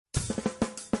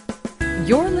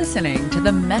You're listening to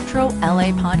the Metro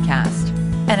LA Podcast,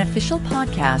 an official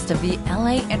podcast of the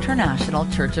LA International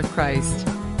Church of Christ.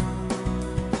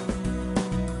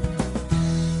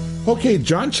 Okay,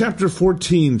 John chapter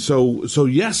 14. So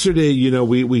yesterday,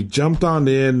 we jumped on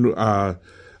in.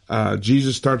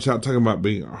 Jesus starts out talking about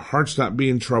our hearts not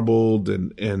being troubled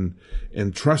and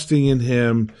trusting in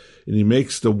him. And he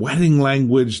makes the wedding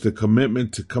language, the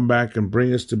commitment to come back and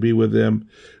bring us to be with him.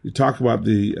 We talk about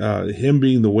him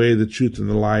being the way, the truth, and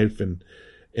the life.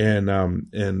 And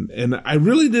I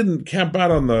really didn't camp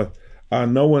out on the,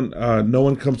 no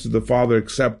one comes to the Father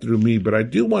except through me. But I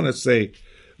do want to say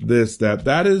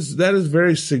that is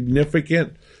very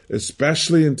significant,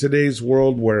 especially in today's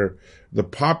world where the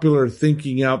popular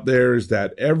thinking out there is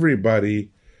that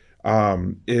everybody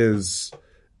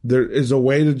there is a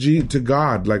way to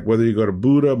God. Like whether you go to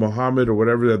Buddha, Muhammad, or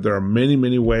whatever, that there are many,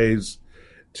 many ways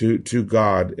to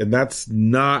God. And that's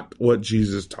not what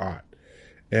Jesus taught.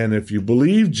 And if you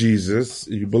believe in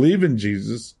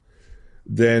Jesus,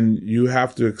 then you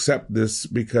have to accept this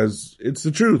because it's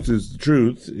the truth.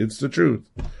 It's the truth.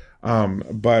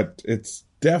 But it's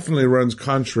definitely runs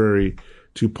contrary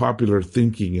to popular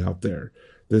thinking out there.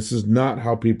 This is not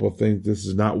how people think. This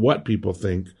is not what people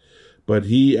think. But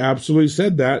he absolutely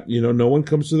said that, no one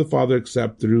comes to the Father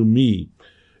except through me.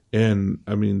 And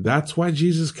I mean, that's why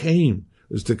Jesus came,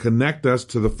 is to connect us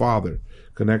to the Father,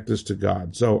 connect us to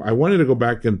God. So I wanted to go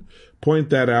back and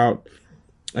point that out.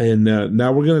 And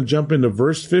now we're going to jump into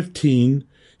verse 15.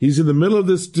 He's in the middle of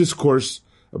this discourse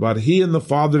about he and the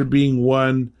Father being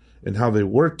one and how they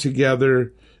work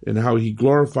together and how he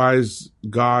glorifies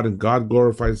God and God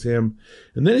glorifies him.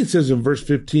 And then he says in verse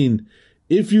 15,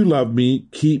 if you love me,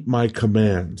 keep my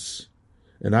commands.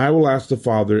 And I will ask the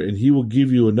Father, and he will give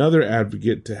you another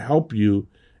advocate to help you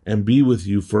and be with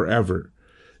you forever.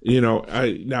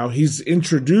 Now he's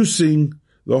introducing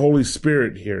the Holy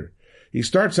Spirit here. He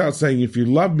starts out saying, if you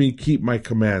love me, keep my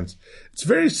commands. It's a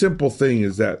very simple thing,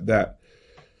 is that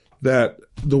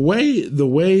the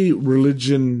way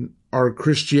religion or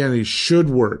Christianity should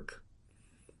work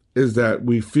is that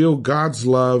we feel God's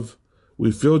love,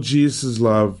 we feel Jesus'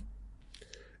 love,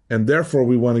 and therefore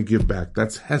we want to give back.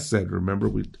 That's Hesed. Remember,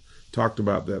 we talked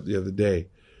about that the other day,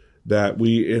 that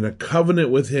we in a covenant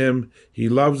with him, he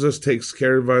loves us, takes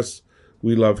care of us,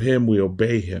 we love him, we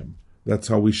obey him. That's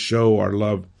how we show our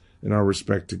love and our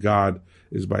respect to God,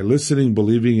 is by listening,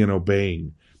 believing, and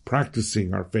obeying,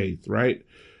 practicing our faith, right?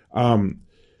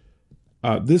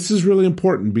 This is really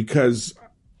important because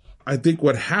I think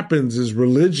what happens is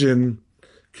religion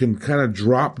can kind of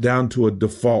drop down to a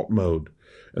default mode.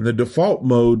 And the default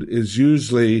mode is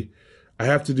usually, I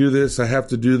have to do this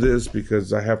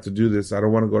because I have to do this. I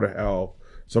don't want to go to hell.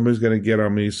 Somebody's going to get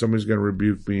on me. Somebody's going to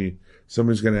rebuke me.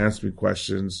 Somebody's going to ask me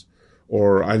questions.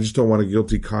 Or I just don't want a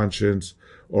guilty conscience.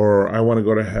 Or I want to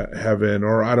go to heaven.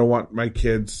 Or I don't want my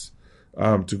kids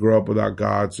to grow up without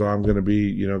God, so I'm going to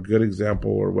be, a good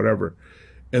example or whatever.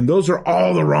 And those are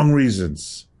all the wrong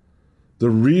reasons. The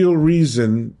real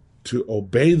reason to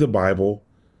obey the Bible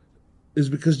is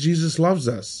because Jesus loves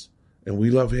us and we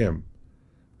love him.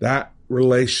 That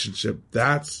relationship,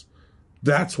 that's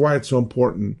why it's so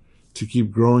important to keep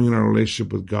growing in our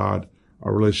relationship with God,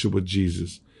 our relationship with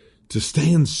Jesus, to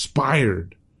stay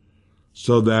inspired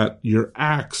so that your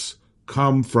acts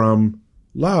come from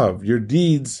love. Your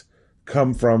deeds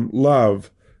come from love,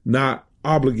 not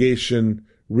obligation,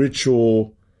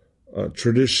 ritual,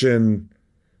 tradition,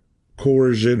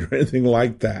 coercion, or anything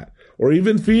like that, or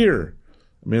even fear.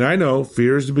 I mean, I know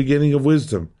fear is the beginning of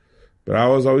wisdom, but I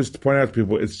always point out to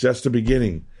people, it's just the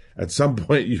beginning. At some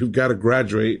point, you've got to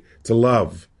graduate to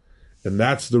love, and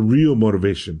that's the real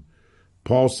motivation.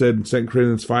 Paul said in 2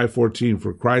 Corinthians 5:14,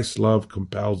 for Christ's love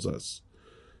compels us,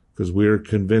 because we are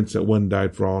convinced that one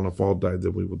died for all, and if all died,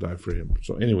 then we will die for him.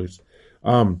 So anyways,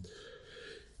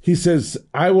 he says,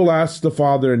 I will ask the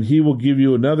Father, and he will give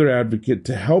you another advocate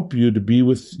to help you to be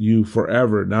with you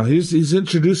forever. Now, he's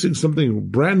introducing something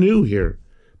brand new here.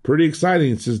 Pretty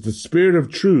exciting. It says, the Spirit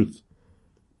of truth.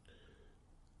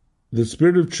 The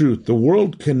Spirit of truth. The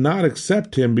world cannot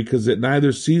accept him because it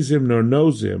neither sees him nor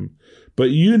knows him. But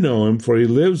you know him, for he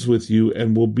lives with you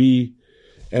and will be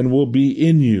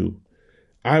in you.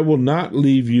 I will not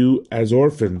leave you as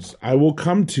orphans. I will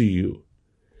come to you.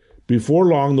 Before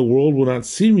long, the world will not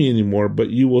see me anymore, but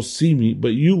you will see me,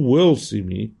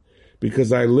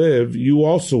 because I live, you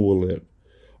also will live.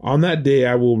 On that day,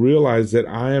 you will realize that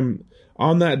I am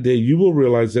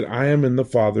in the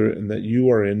Father, and that you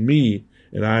are in me,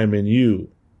 and I am in you.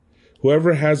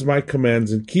 Whoever has my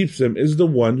commands and keeps them is the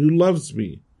one who loves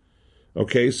me.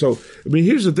 Okay, so,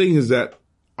 here's the thing, is that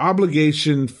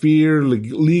obligation, fear,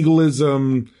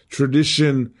 legalism,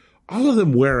 tradition, all of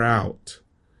them wear out.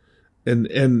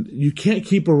 And you can't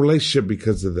keep a relationship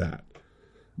because of that.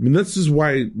 I mean, this is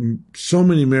why so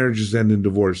many marriages end in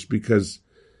divorce, because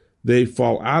they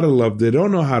fall out of love. They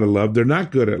don't know how to love. They're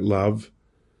not good at love.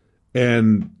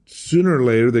 And sooner or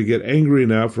later, they get angry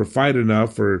enough or fight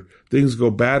enough or things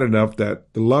go bad enough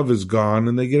that the love is gone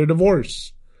and they get a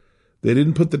divorce. They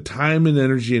didn't put the time and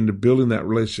energy into building that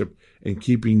relationship and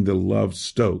keeping the love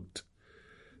stoked.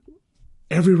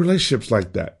 Every relationship's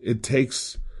like that. It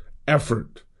takes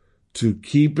effort to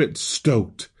keep it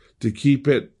stoked, to keep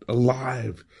it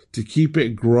alive, to keep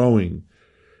it growing.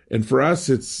 And for us,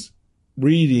 it's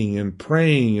reading and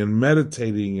praying and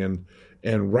meditating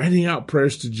and writing out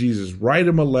prayers to Jesus. Write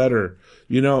him a letter.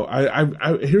 You know,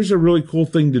 here's a really cool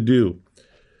thing to do.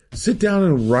 Sit down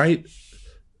and write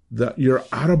your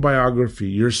autobiography,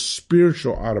 your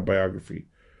spiritual autobiography.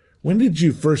 When did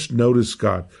you first notice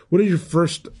God? What are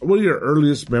your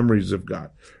earliest memories of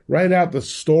God? Write out the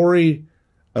story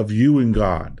of you and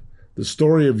God, the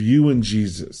story of you and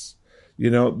Jesus. You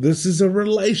know, this is a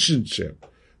relationship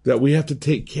that we have to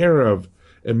take care of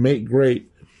and make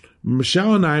great.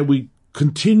 Michelle and I, we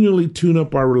continually tune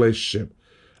up our relationship.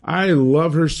 I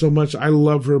love her so much. I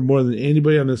love her more than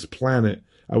anybody on this planet.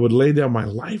 I would lay down my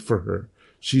life for her.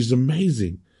 She's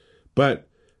amazing. But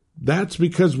that's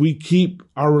because we keep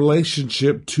our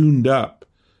relationship tuned up,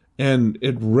 and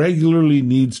it regularly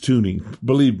needs tuning,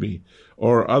 believe me,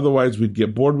 or otherwise we'd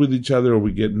get bored with each other, or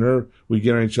we get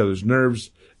on each other's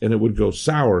nerves, and it would go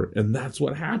sour. And that's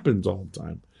what happens all the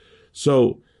time.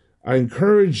 So I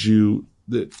encourage you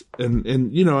that,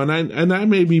 and I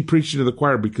may be preaching to the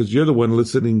choir because you're the one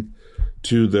listening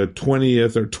to the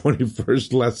 20th or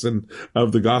 21st lesson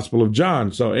of the Gospel of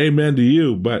John. So amen to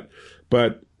you, but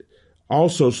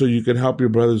also so you can help your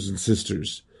brothers and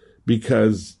sisters,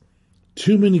 because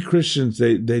too many Christians,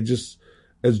 they just,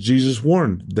 as Jesus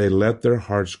warned, they let their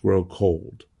hearts grow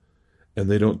cold and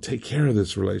they don't take care of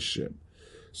this relationship.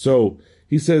 So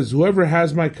he says, whoever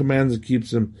has my commands and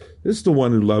keeps them, this is the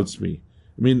one who loves me.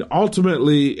 I mean,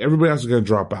 ultimately, everybody else is going to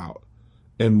drop out.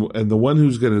 And the one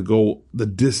who's going to go the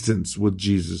distance with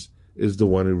Jesus is the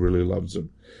one who really loves him.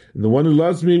 And the one who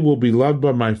loves me will be loved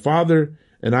by my Father,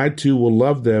 and I too will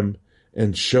love them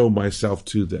and show myself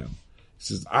to them. He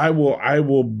says, I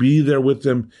will be there with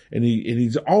them. And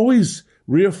he's always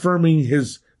reaffirming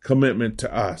his commitment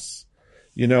to us.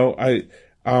 You know,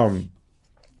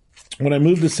 when I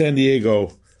moved to San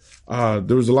Diego,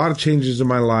 there was a lot of changes in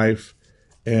my life.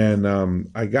 And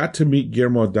I got to meet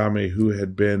Guillermo Adame, who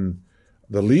had been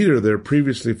the leader there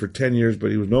previously for 10 years,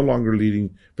 but he was no longer leading.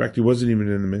 In fact, he wasn't even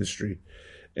in the ministry.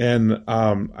 And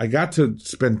I got to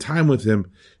spend time with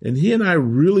him, and he and I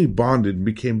really bonded and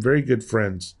became very good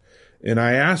friends. And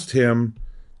I asked him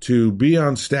to be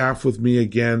on staff with me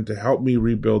again to help me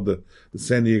rebuild the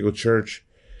San Diego church.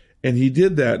 And he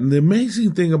did that. And the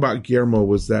amazing thing about Guillermo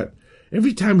was that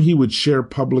every time he would share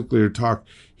publicly or talk,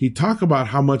 he'd talk about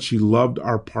how much he loved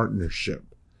our partnership.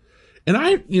 And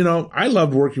I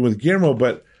loved working with Guillermo,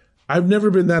 but I've never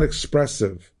been that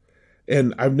expressive.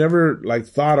 And I've never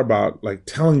thought about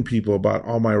telling people about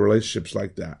all my relationships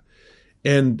like that.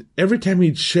 And every time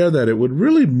he'd share that, it would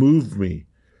really move me.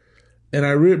 And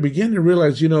I began to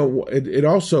realize, it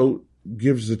also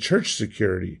gives the church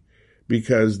security,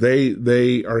 because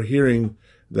they are hearing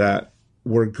that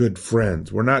we're good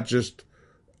friends. We're not just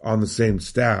on the same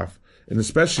staff. And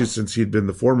especially since he'd been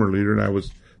the former leader and I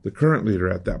was the current leader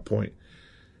at that point.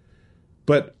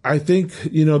 But I think,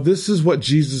 this is what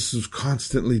Jesus was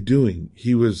constantly doing.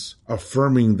 He was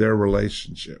affirming their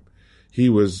relationship. He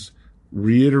was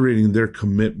reiterating their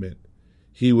commitment.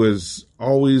 He was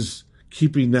always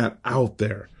keeping that out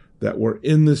there, that we're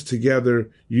in this together.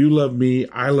 You love me.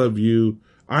 I love you.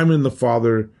 I'm in the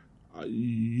Father.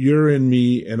 You're in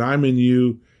me and I'm in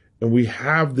you. And we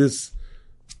have this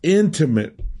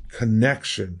intimate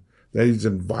connection that he's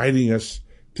inviting us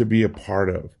to be a part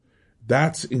of.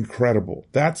 That's incredible.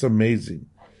 That's amazing.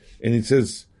 And he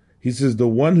says, the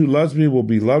one who loves me will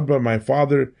be loved by my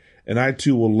Father, and I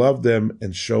too will love them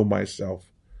and show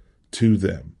myself to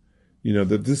them.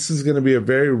 That this is going to be a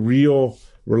very real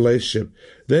relationship.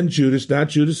 Then Judas, not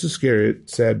Judas Iscariot,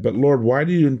 said, but Lord, why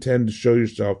do you intend to show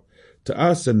yourself to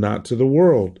us and not to the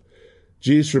world?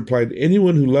 Jesus replied,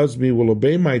 anyone who loves me will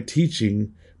obey my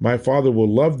teaching. My Father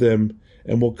will love them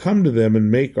and will come to them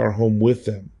and make our home with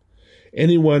them.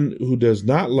 Anyone who does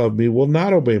not love me will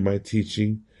not obey my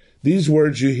teaching. These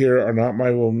words you hear are not my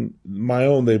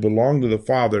own. They belong to the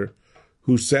Father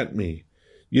who sent me.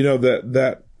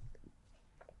 That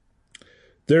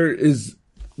there is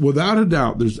without a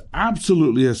doubt, there's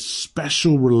absolutely a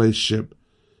special relationship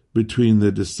between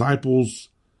the disciples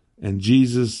and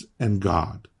Jesus and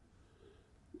God.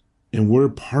 And we're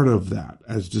part of that.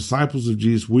 As disciples of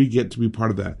Jesus, we get to be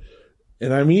part of that.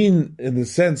 And I mean in the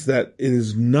sense that it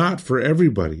is not for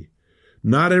everybody.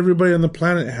 Not everybody on the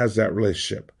planet has that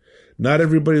relationship. Not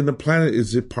everybody on the planet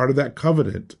is a part of that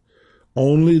covenant.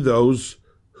 Only those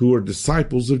who are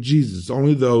disciples of Jesus.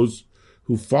 Only those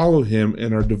who follow him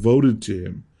and are devoted to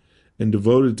him and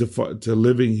devoted to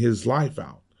living his life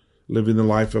out, living the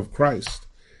life of Christ.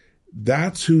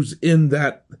 That's who's in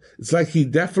that. It's like he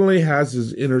definitely has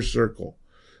his inner circle.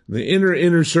 The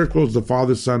inner circle is the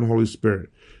Father, Son, Holy Spirit.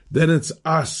 Then it's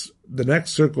us. The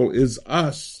next circle is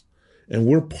us. And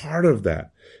we're part of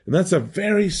that. And that's a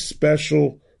very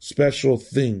special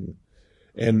thing.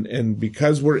 And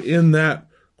because we're in that,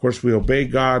 of course, we obey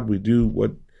God. We do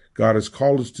what God has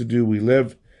called us to do. We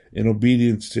live in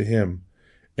obedience to him.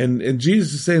 And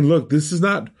Jesus is saying, look, this is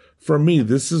not for me.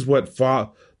 This is what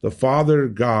the Father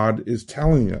God is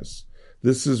telling us.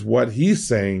 This is what he's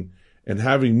saying and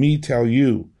having me tell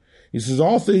you. He says,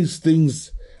 all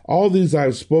these I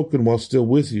have spoken while still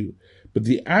with you. But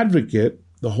the advocate,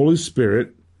 the Holy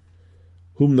Spirit,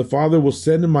 whom the Father will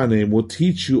send in my name, will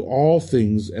teach you all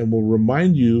things and will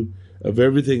remind you of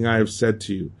everything I have said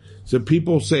to you. So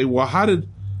people say, well, how did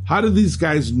these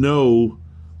guys know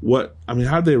how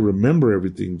did they remember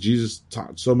everything? Jesus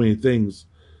taught so many things.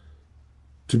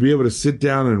 To be able to sit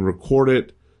down and record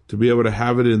it, to be able to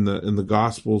have it in the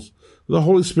Gospels, the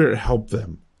Holy Spirit helped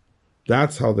them.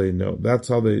 That's how they know. That's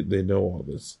how they know all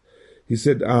this. He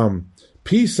said,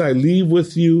 peace I leave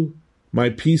with you, my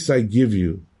peace I give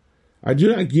you. I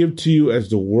do not give to you as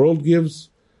the world gives.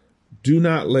 Do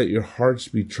not let your hearts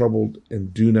be troubled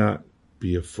and do not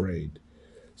be afraid.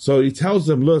 So he tells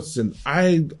them, listen,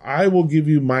 I will give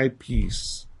you my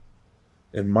peace,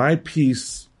 and my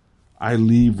peace I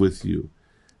leave with you.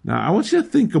 Now, I want you to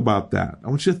think about that. I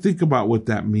want you to think about what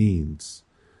that means.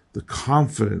 The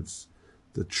confidence,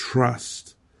 the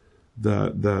trust,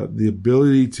 the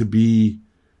ability to be,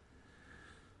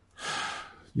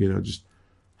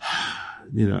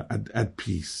 at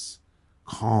peace,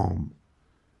 calm,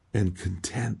 and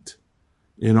content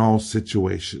in all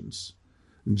situations.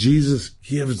 Jesus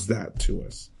gives that to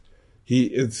us.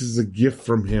 This is a gift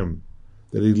from him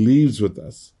that he leaves with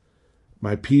us.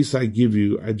 My peace I give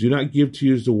you. I do not give to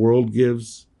you as the world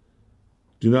gives.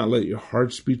 Do not let your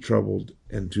hearts be troubled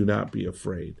and do not be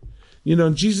afraid.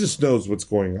 Jesus knows what's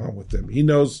going on with them. He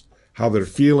knows how they're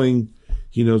feeling.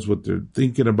 He knows what they're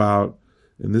thinking about.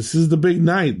 And this is the big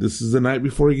night. This is the night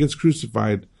before he gets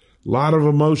crucified. A lot of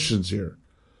emotions here.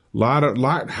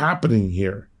 Lot happening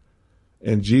here.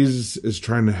 And Jesus is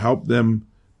trying to help them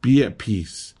be at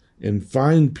peace and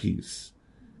find peace.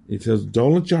 He says,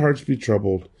 don't let your hearts be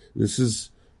troubled. This is,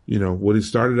 what he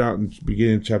started out in the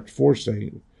beginning of chapter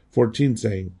 14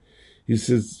 saying. He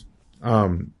says,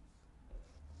 I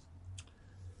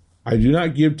do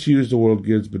not give to you as the world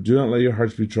gives, but do not let your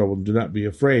hearts be troubled and do not be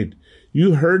afraid.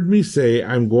 You heard me say,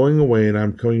 I'm going away and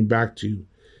I'm coming back to you.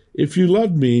 If you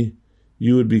loved me,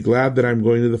 you would be glad that I'm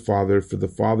going to the Father, for the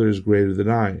Father is greater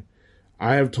than I.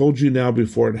 I have told you now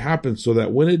before it happens, so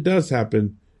that when it does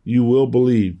happen, you will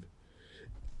believe.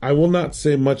 I will not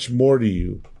say much more to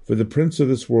you, for the prince of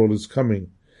this world is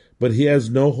coming, but he has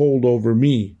no hold over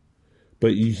me.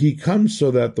 But he comes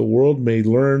so that the world may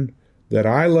learn that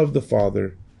I love the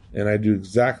Father, and I do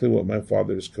exactly what my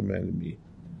Father has commanded me.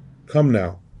 Come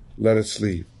now, let us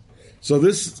leave. So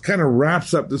this kind of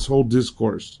wraps up this whole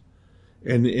discourse.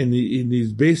 And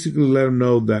he's basically let them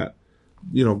know that,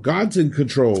 God's in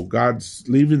control. God's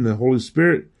leaving the Holy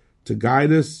Spirit to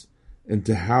guide us and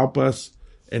to help us.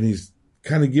 And he's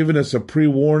kind of giving us a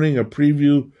pre-warning, a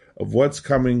preview of what's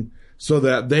coming so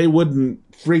that they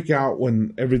wouldn't freak out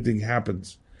when everything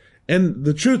happens. And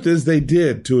the truth is they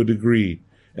did to a degree.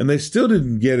 And they still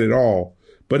didn't get it all.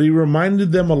 But he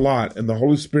reminded them a lot, and the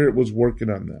Holy Spirit was working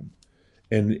on them.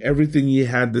 And everything he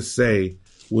had to say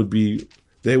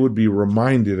they would be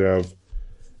reminded of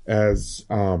as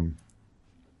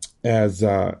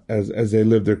they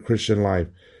live their Christian life.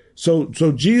 So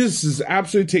Jesus is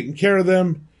absolutely taking care of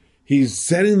them. He's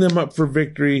setting them up for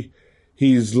victory.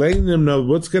 He's letting them know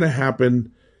what's going to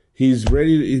happen. He's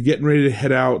getting ready to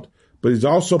head out, but he's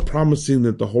also promising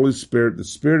that the Holy Spirit, the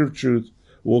Spirit of truth,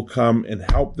 will come and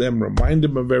help them, remind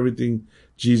them of everything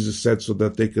Jesus said so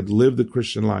that they could live the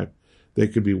Christian life. They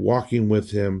could be walking with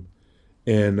him.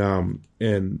 And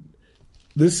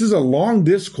this is a long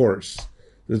discourse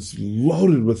that's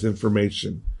loaded with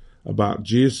information about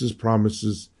Jesus'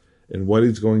 promises and what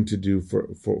he's going to do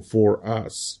for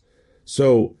us.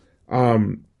 So,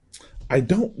 I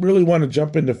don't really want to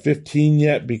jump into 15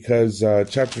 yet because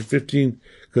chapter 15,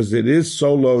 because it is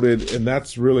so loaded, and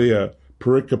that's really a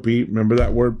pericope. Remember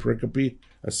that word, pericope?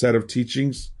 A set of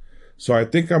teachings. So I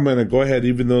think I'm going to go ahead,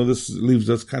 even though this leaves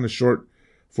us kind of short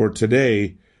for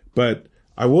today. But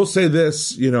I will say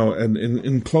this, and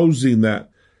in closing that,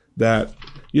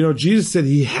 Jesus said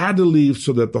he had to leave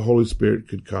so that the Holy Spirit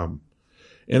could come.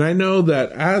 And I know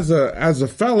that as a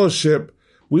fellowship,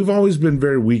 we've always been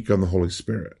very weak on the Holy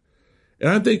Spirit. And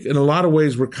I think in a lot of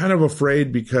ways, we're kind of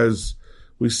afraid because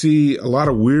we see a lot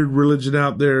of weird religion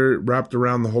out there wrapped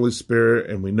around the Holy Spirit,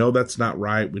 and we know that's not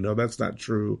right. We know that's not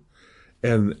true.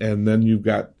 And then you've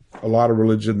got a lot of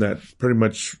religion that pretty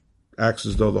much acts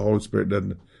as though the Holy Spirit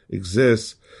doesn't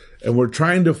exist. And we're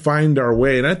trying to find our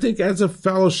way. And I think as a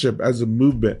fellowship, as a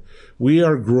movement, we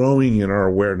are growing in our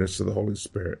awareness of the Holy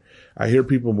Spirit. I hear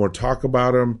people more talk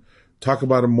about him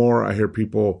more. I hear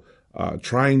people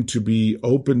trying to be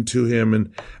open to him.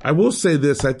 And I will say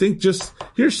this, I think just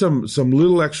here's some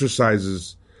little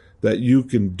exercises that you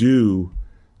can do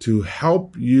to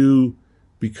help you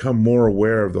become more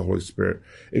aware of the Holy Spirit.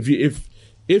 If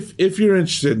you're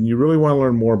interested and you really want to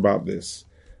learn more about this,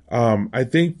 I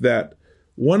think that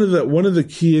one of the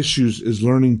key issues is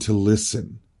learning to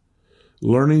listen,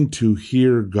 learning to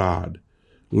hear God,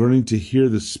 learning to hear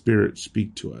the Spirit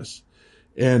speak to us.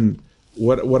 And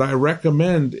what I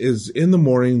recommend is in the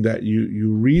morning that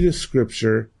you read a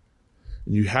scripture,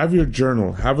 and you have a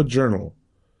journal.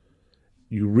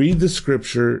 You read the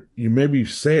scripture, you maybe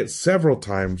say it several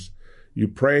times, you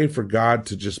pray for God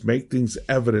to just make things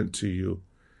evident to you,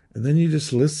 and then you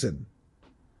just listen.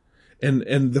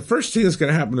 And the first thing that's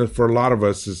going to happen for a lot of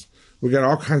us is we got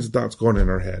all kinds of thoughts going in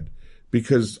our head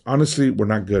because honestly, we're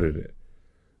not good at it.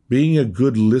 Being a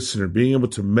good listener, being able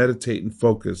to meditate and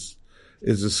focus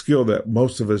is a skill that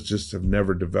most of us just have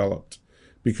never developed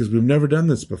because we've never done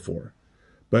this before.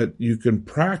 But you can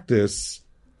practice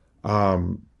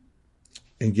and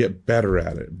get better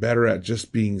at it, better at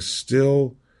just being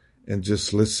still and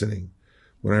just listening.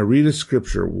 When I read a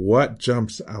scripture, what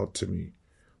jumps out to me?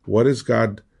 What is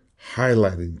God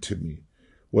highlighting to me?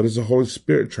 What is the Holy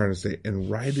Spirit trying to say? And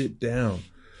write it down.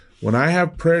 When I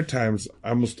have prayer times,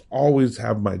 I must always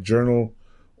have my journal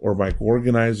or my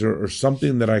organizer or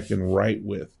something that I can write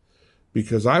with,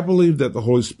 because I believe that the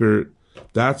Holy Spirit,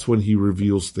 that's when he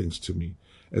reveals things to me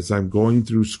as I'm going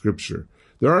through scripture.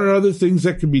 There are other things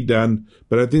that can be done,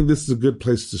 but I think this is a good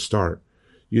place to start.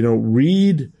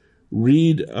 Read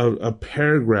a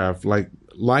paragraph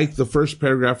like the first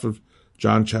paragraph of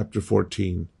John chapter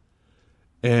 14,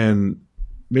 and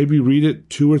maybe read it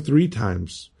 2 or 3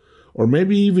 times, or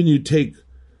maybe even you take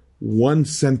one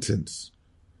sentence.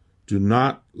 Do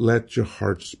not let your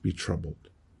hearts be troubled.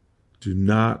 Do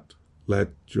not let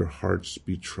your hearts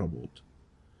be troubled.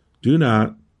 Do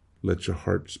not let your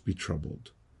hearts be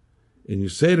troubled. And you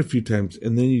say it a few times,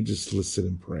 and then you just listen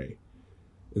and pray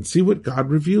and see what God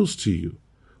reveals to you.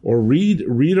 Or read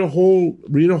a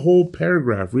whole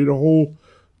paragraph, read a whole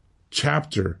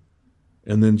chapter,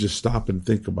 and then just stop and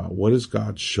think about, what is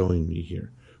God showing me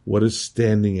here? What is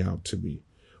standing out to me?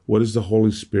 What is the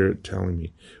Holy Spirit telling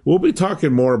me? We'll be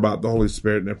talking more about the Holy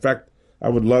Spirit. And in fact, I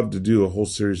would love to do a whole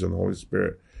series on the Holy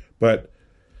Spirit. But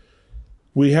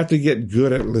we have to get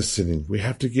good at listening. We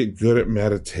have to get good at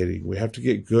meditating. We have to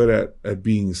get good at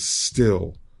being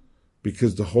still,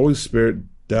 because the Holy Spirit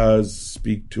does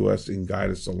speak to us and guide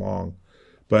us along.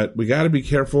 But we got to be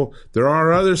careful. There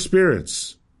are other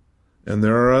spirits, and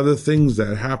there are other things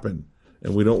that happen,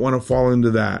 and we don't want to fall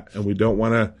into that. And we don't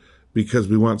want to, because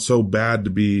we want so bad to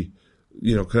be,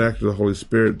 connected to the Holy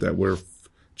Spirit, that we're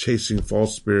chasing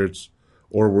false spirits,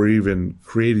 or we're even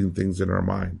creating things in our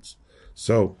minds.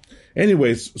 So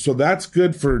anyways, so that's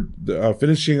good for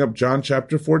finishing up John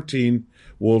chapter 14.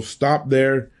 We'll stop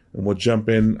there and we'll jump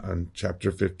in on chapter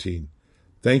 15.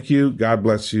 Thank you. God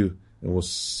bless you. And we'll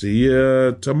see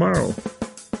you tomorrow.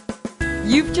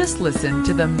 You've just listened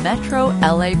to the Metro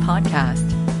LA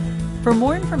podcast. For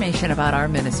more information about our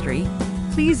ministry,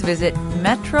 please visit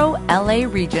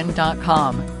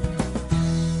metrolaregion.com.